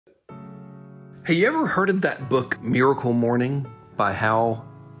Hey, you ever heard of that book, Miracle Morning by Hal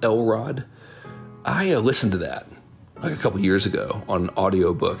Elrod? I listened to that like a couple years ago on an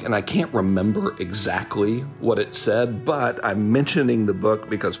audiobook, and I can't remember exactly what it said, but I'm mentioning the book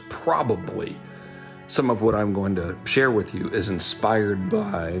because probably some of what I'm going to share with you is inspired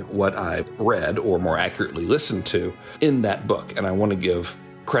by what I've read, or more accurately listened to, in that book. And I want to give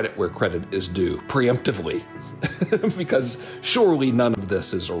credit where credit is due, preemptively, because surely none of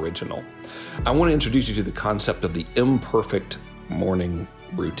this is original. I want to introduce you to the concept of the imperfect morning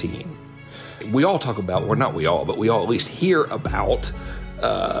routine. We all talk about, or not we all, but we all at least hear about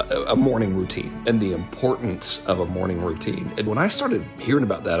a morning routine and the importance of a morning routine. And when I started hearing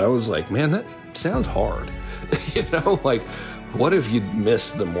about that, I was like, man, that sounds hard. Like, what if you miss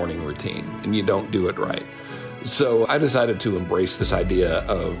the morning routine and you don't do it right? So I decided to embrace this idea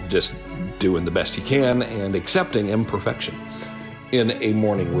of just doing the best you can and accepting imperfection in a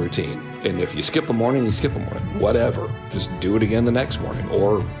morning routine. And if you skip a morning, you skip a morning, whatever. Just do it again the next morning,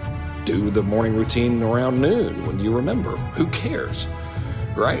 or do the morning routine around noon when you remember. Who cares,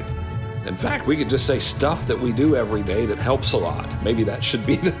 right? In fact, we could just say stuff that we do every day that helps a lot. Maybe that should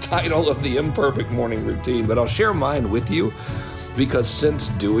be the title of the imperfect morning routine, but I'll share mine with you because since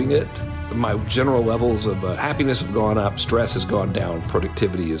doing it, my general levels of happiness have gone up, stress has gone down,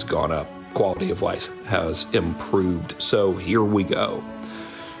 productivity has gone up, quality of life has improved. So here we go,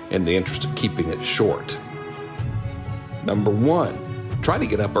 in the interest of keeping it short. Number one, try to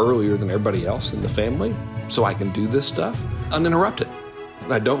get up earlier than everybody else in the family so I can do this stuff uninterrupted.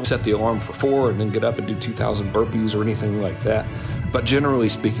 I don't set the alarm for 4 and then get up and do 2,000 burpees or anything like that. But generally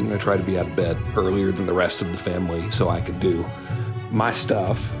speaking, I try to be out of bed earlier than the rest of the family so I can do my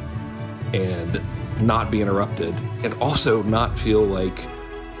stuff and not be interrupted, and also not feel like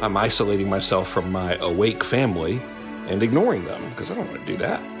I'm isolating myself from my awake family and ignoring them, because I don't want to do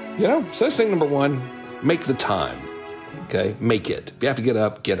that. So that's thing number one, make the time. Okay, make it. If you have to get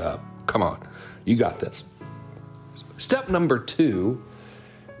up, get up. Come on, you got this. Step number two,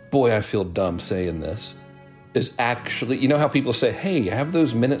 boy, I feel dumb saying this, is actually, you know how people say, hey, have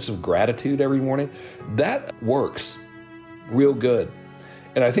those minutes of gratitude every morning? That works real good.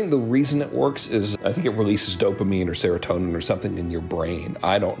 And I think the reason it works is I think it releases dopamine or serotonin or something in your brain.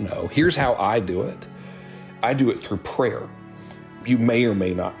 I don't know. Here's how I do it. I do it through prayer. You may or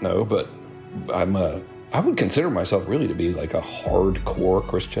may not know, but I would consider myself really to be like a hardcore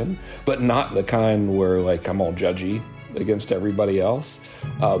Christian, but not the kind where like I'm all judgy against everybody else.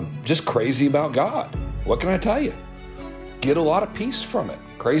 Just crazy about God. What can I tell you? Get a lot of peace from it.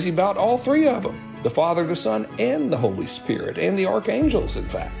 Crazy about all three of them. The Father, the Son, and the Holy Spirit, and the archangels, in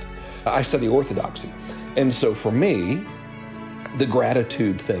fact. I study orthodoxy. And so for me, the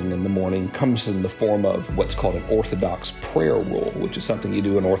gratitude thing in the morning comes in the form of what's called an Orthodox prayer rule, which is something you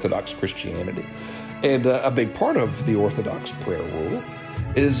do in Orthodox Christianity. And a big part of the Orthodox prayer rule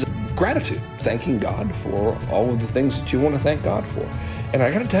is gratitude, thanking God for all of the things that you want to thank God for. And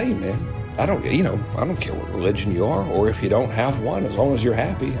I got to tell you, man, I don't care what religion you are, or if you don't have one, as long as you're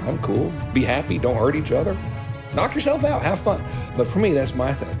happy, I'm cool. Be happy, don't hurt each other. Knock yourself out, have fun. But for me, that's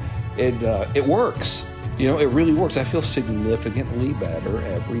my thing. It works. It really works. I feel significantly better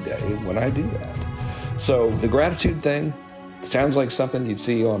every day when I do that. So the gratitude thing sounds like something you'd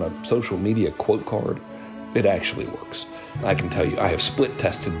see on a social media quote card. It actually works. I can tell you, I have split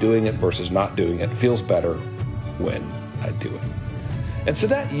tested doing it versus not doing it. It feels better when I do it. And so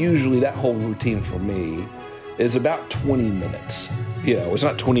that whole routine for me is about 20 minutes. It's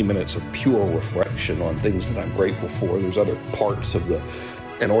not 20 minutes of pure reflection on things that I'm grateful for. There's other parts of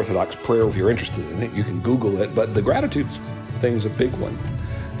an Orthodox prayer. If you're interested in it, you can Google it. But the gratitude thing's a big one.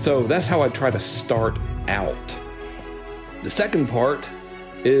 So that's how I try to start out. The second part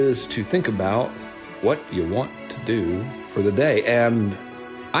is to think about what you want to do for the day. And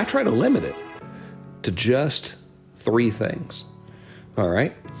I try to limit it to just 3 things. All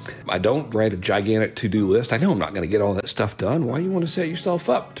right. I don't write a gigantic to-do list. I know I'm not going to get all that stuff done. Why you want to set yourself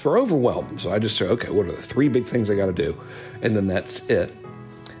up for overwhelm? So I just say, okay, what are the 3 big things I got to do? And then that's it.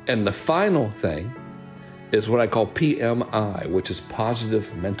 And the final thing is what I call PMI, which is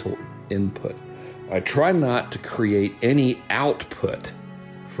positive mental input. I try not to create any output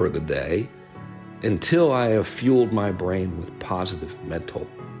for the day until I have fueled my brain with positive mental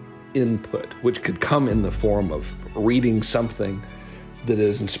input, which could come in the form of reading something that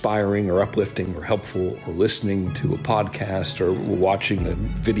is inspiring or uplifting or helpful, or listening to a podcast or watching a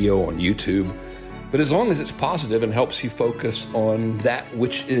video on YouTube. But as long as it's positive and helps you focus on that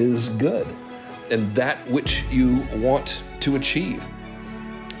which is good and that which you want to achieve.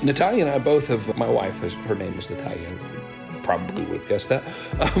 Natalia and I both have, my wife, her name is Natalia. probably would have guessed that.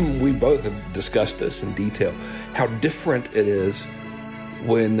 We both have discussed this in detail, how different it is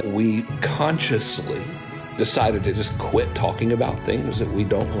when we consciously decided to just quit talking about things that we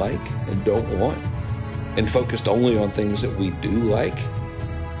don't like and don't want, and focused only on things that we do like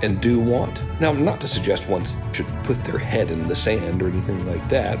and do want. Now, not to suggest one should put their head in the sand or anything like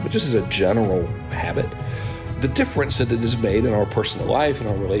that, but just as a general habit, the difference that it has made in our personal life, in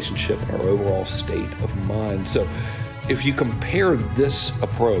our relationship, and our overall state of mind. So if you compare this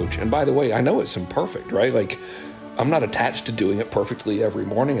approach, and by the way, I know it's imperfect, right? Like, I'm not attached to doing it perfectly every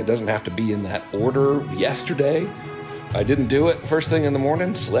morning. It doesn't have to be in that order. Yesterday, I didn't do it first thing in the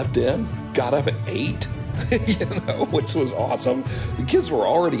morning, slept in, got up at 8, which was awesome. The kids were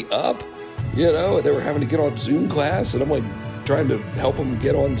already up, they were having to get on Zoom class, and I'm like trying to help them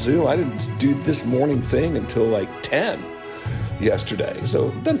get on Zoom. I didn't do this morning thing until like 10 yesterday. So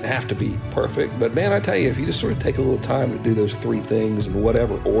it doesn't have to be perfect, but man, I tell you, if you just sort of take a little time to do those 3 things in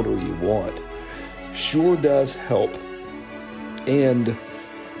whatever order you want, sure does help. And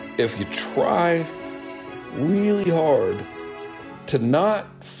if you try really hard to not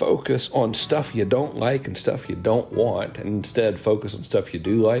focus on stuff you don't like and stuff you don't want, and instead focus on stuff you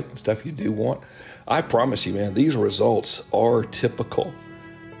do like and stuff you do want, I promise you, man, these results are typical.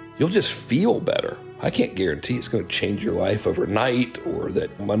 You'll just feel better. I can't guarantee it's going to change your life overnight, or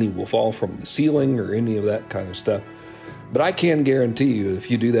that money will fall from the ceiling, or any of that kind of stuff. But I can guarantee you, if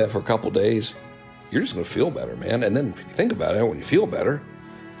you do that for a couple days, you're just going to feel better, man. And then if you think about it, when you feel better,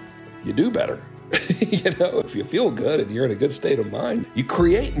 you do better. If you feel good and you're in a good state of mind, you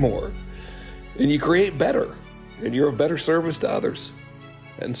create more and you create better, and you're of better service to others.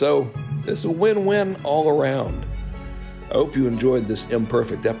 And so it's a win-win all around. I hope you enjoyed this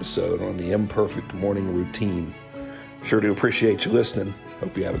imperfect episode on the Imperfect Morning Routine. Sure do appreciate you listening.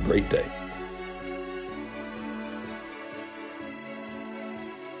 Hope you have a great day.